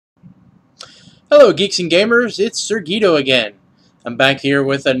Hello, geeks and gamers. It's Sir Guido again. I'm back here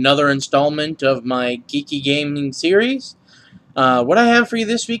with another installment of my geeky gaming series. What I have for you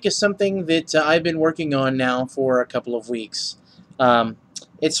this week is something that I've been working on now for a couple of weeks. Um,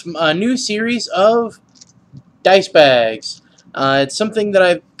 it's a new series of dice bags. It's something that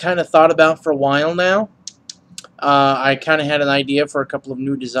I've kind of thought about for a while now. I kind of had an idea for a couple of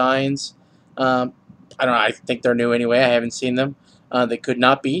new designs. I don't know, I think they're new anyway. I haven't seen them. They could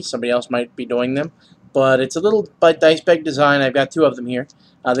not be. Somebody else might be doing them. But it's a little dice bag design. I've got two of them here.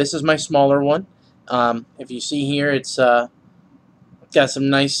 This is my smaller one. If you see here, it's got some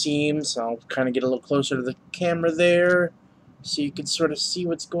nice seams. I'll kind of get a little closer to the camera there so you can sort of see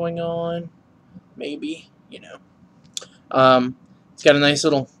what's going on. Maybe, you know. It's got a nice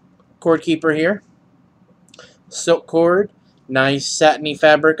little cord keeper here. Silk cord. Nice satiny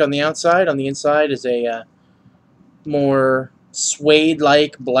fabric on the outside. On the inside is a more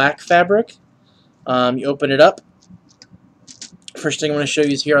suede-like black fabric. You open it up. First thing I'm going to show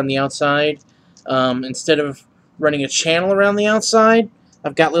you is here on the outside. Instead of running a channel around the outside,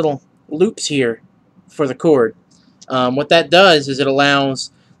 I've got little loops here for the cord. What that does is it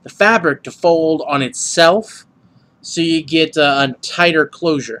allows the fabric to fold on itself, so you get a tighter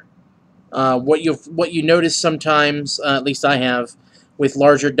closure. What you notice sometimes, at least I have, with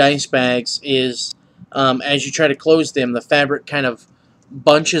larger dice bags is as you try to close them, the fabric kind of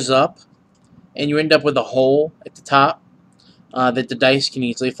bunches up, and you end up with a hole at the top that the dice can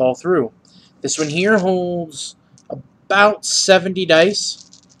easily fall through. This one here holds about 70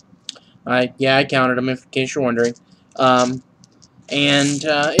 dice. Yeah, I counted them in case you're wondering. And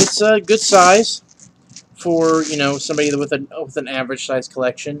it's a good size for somebody with an average size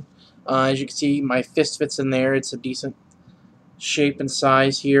collection. As you can see, my fist fits in there. It's a decent shape and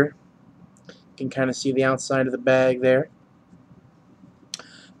size here. You can kind of see the outside of the bag there.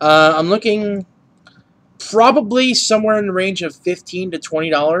 I'm looking probably somewhere in the range of $15 to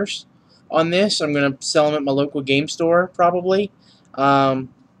 $20 on this. I'm going to sell them at my local game store probably.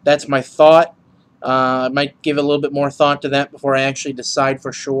 That's my thought. I might give a little bit more thought to that before I actually decide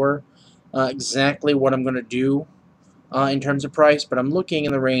for sure exactly what I'm going to do in terms of price, but I'm looking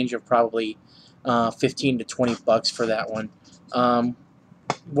in the range of probably 15 to 20 bucks for that one.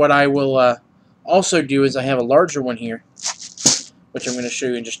 What I will also do is I have a larger one here, which I'm going to show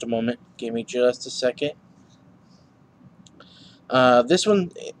you in just a moment. Give me just a second. This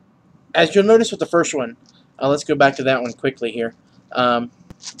one, as you'll notice with the first one, let's go back to that one quickly here.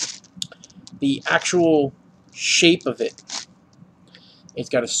 The actual shape of it, it's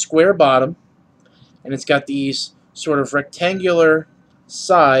got a square bottom, and it's got these sort of rectangular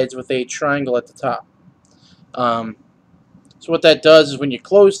sides with a triangle at the top. So what that does is when you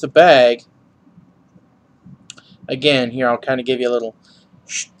close the bag, again, here I'll kind of give you a little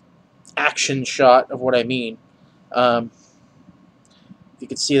action shot of what I mean. If you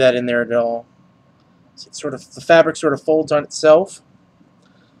can see that in there at all, it's the fabric sort of folds on itself.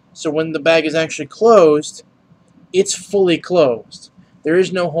 So when the bag is actually closed, it's fully closed. There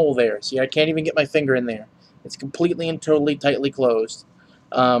is no hole there. See, I can't even get my finger in there. It's completely and totally tightly closed.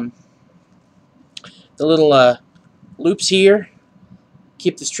 The little loops here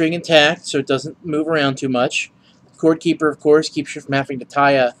keep the string intact so it doesn't move around too much. The cord keeper, of course, keeps you from having to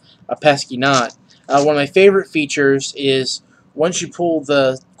tie a pesky knot. One of my favorite features is once you pull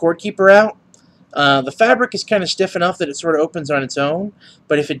the cord keeper out, the fabric is kind of stiff enough that it sort of opens on its own,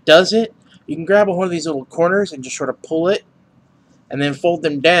 but if it doesn't, you can grab one of these little corners and just sort of pull it and then fold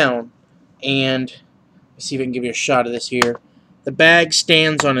them down, and let's see if I can give you a shot of this here. The bag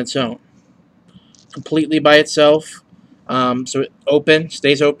stands on its own, completely by itself, so it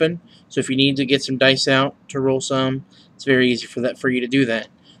stays open. So if you need to get some dice out to roll some, it's very easy for you to do that.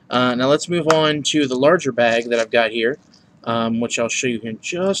 Now let's move on to the larger bag that I've got here, which I'll show you here in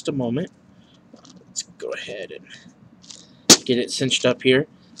just a moment. Let's go ahead and get it cinched up here.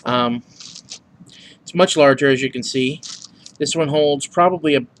 It's much larger, as you can see. This one holds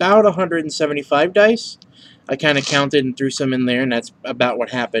probably about 175 dice. I kind of counted and threw some in there, and that's about what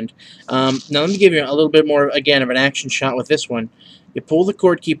happened. Now let me give you a little bit more, again, of an action shot with this one. You pull the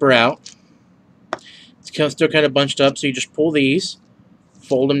cord keeper out. It's still kind of bunched up, so you just pull these,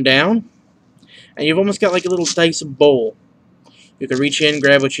 fold them down, and you've almost got like a little dice bowl. You can reach in,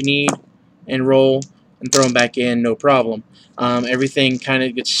 grab what you need, and roll, and throw them back in, no problem. Everything kind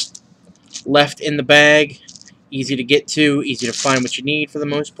of gets left in the bag. Easy to get to, easy to find what you need for the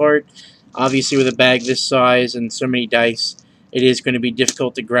most part. Obviously, with a bag this size and so many dice, it is going to be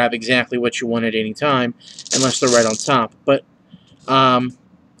difficult to grab exactly what you want at any time, unless they're right on top. But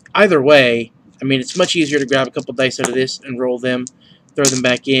either way, I mean, it's much easier to grab a couple dice out of this and roll them, throw them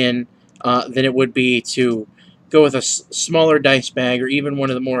back in. than it would be to go with a smaller dice bag, or even one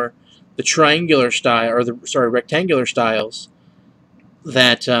of the triangular style, or rectangular styles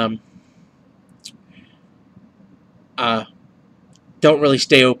that uh, don't really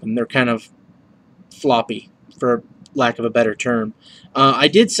stay open. They're kind of floppy, for lack of a better term. I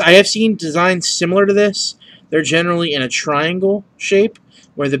have seen designs similar to this. They're generally in a triangle shape,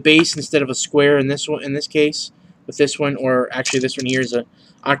 where the base, instead of a square in this one, in this case, with this one, or actually this one here is a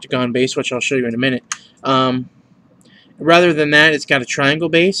octagon base, which I'll show you in a minute. Rather than that, it's got a triangle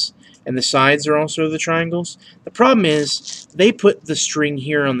base, and the sides are also the triangles. The problem is they put the string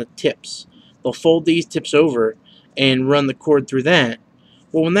here on the tips. They'll fold these tips over and run the cord through that.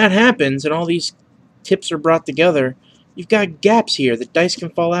 Well, when that happens and all these tips are brought together, you've got gaps here that dice can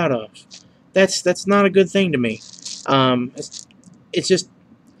fall out of. That's not a good thing to me. It's just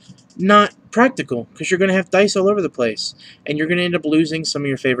not practical, because you're going to have dice all over the place, and you're going to end up losing some of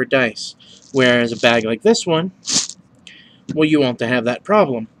your favorite dice. Whereas a bag like this one, well, you won't have that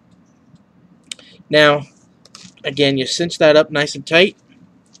problem. Now, again, you cinch that up nice and tight.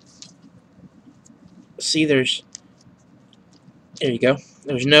 See, there you go.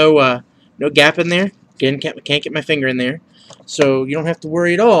 There's no gap in there. Again, can't get my finger in there. So you don't have to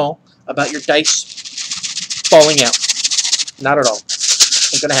worry at all about your dice falling out. Not at all.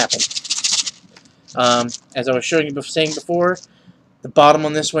 Ain't gonna happen. As I was saying before, the bottom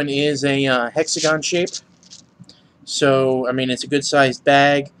on this one is a hexagon shape. So, I mean, it's a good-sized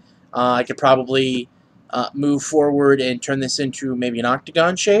bag. I could probably move forward and turn this into maybe an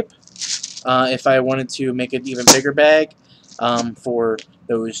octagon shape if I wanted to make an even bigger bag for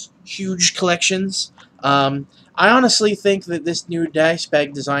those huge collections. I honestly think that this new dice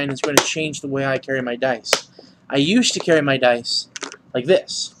bag design is going to change the way I carry my dice. I used to carry my dice like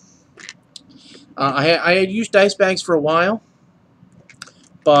this. I had used dice bags for a while,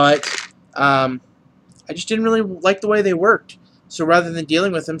 but I just didn't really like the way they worked. So rather than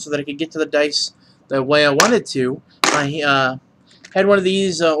dealing with them so that I could get to the dice the way I wanted to, I had one of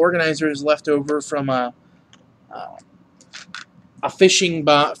these organizers left over from a fishing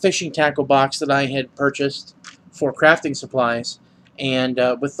tackle box that I had purchased for crafting supplies, and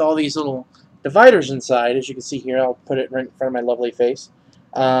with all these little dividers inside, as you can see here, I'll put it right in front of my lovely face.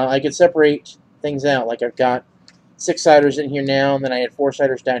 I could separate things out. Like I've got 6-siders in here now, and then I had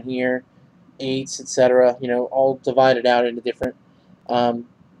 4-siders down here, 8s, etc. You know, all divided out into different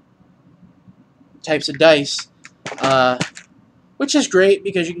types of dice, which is great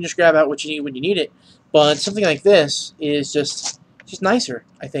because you can just grab out what you need when you need it. But something like this is just nicer,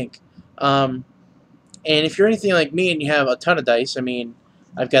 I think. And if you're anything like me and you have a ton of dice, I mean,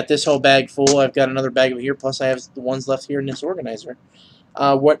 I've got this whole bag full. I've got another bag over here, plus I have the ones left here in this organizer.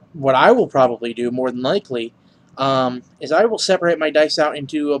 What I will probably do, more than likely, is I will separate my dice out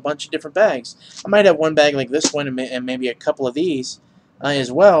into a bunch of different bags. I might have one bag like this one and maybe a couple of these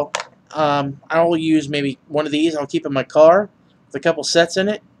as well. I will use maybe one of these. I'll keep in my car with a couple sets in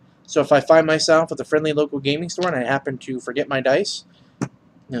it. So if I find myself at the friendly local gaming store and I happen to forget my dice,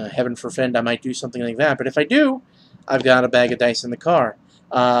 heaven forfend, I might do something like that. But if I do, I've got a bag of dice in the car.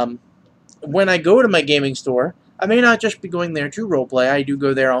 When I go to my gaming store, I may not just be going there to roleplay. I do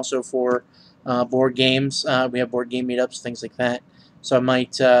go there also for board games. We have board game meetups, things like that. So I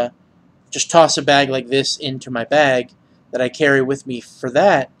might just toss a bag like this into my bag that I carry with me for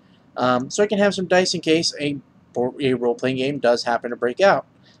that, so I can have some dice in case a role-playing game does happen to break out,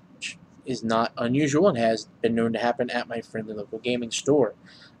 which is not unusual and has been known to happen at my friendly local gaming store.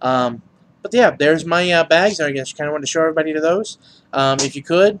 But yeah, there's my bags. I just kind of wanted to show everybody to those.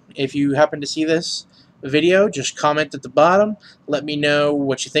 If you happen to see this video, just comment at the bottom. Let me know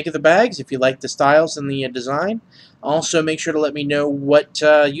what you think of the bags, if you like the styles and the design. Also, make sure to let me know what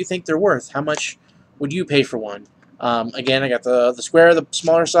you think they're worth. How much would you pay for one? Again, I got the square, the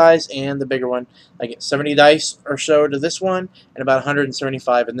smaller size, and the bigger one. I get 70 dice or so to this one, and about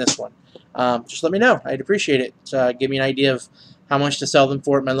 175 in this one. Just let me know. I'd appreciate it. Give me an idea of how much to sell them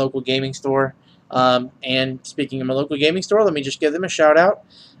for at my local gaming store. And speaking of my local gaming store, let me just give them a shout out.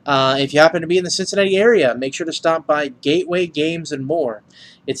 If you happen to be in the Cincinnati area, make sure to stop by Gateway Games and More.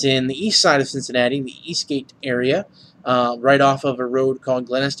 It's in the east side of Cincinnati, the Eastgate area, right off of a road called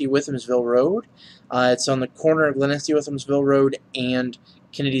Glen Estee-Withamsville Road. It's on the corner of Glen Estee-Withamsville Road and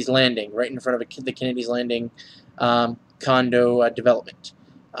Kennedy's Landing, right in front of the Kennedy's Landing condo development.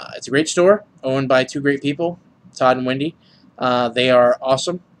 It's a great store, owned by 2 great people, Todd and Wendy. They are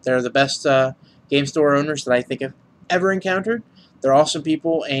awesome. They're the best game store owners that I think I've ever encountered. They're awesome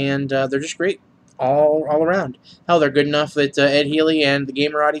people, and they're just great all around. Hell, they're good enough that Ed Healy and the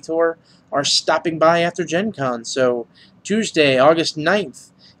Gamerati Tour are stopping by after Gen Con. So Tuesday, August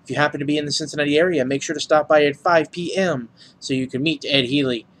 9th, If you happen to be in the Cincinnati area, make sure to stop by at 5 p.m. so you can meet Ed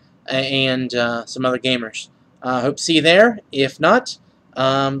Healy and some other gamers. Hope to see you there. If not,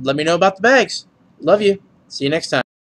 let me know about the bags. Love you. See you next time.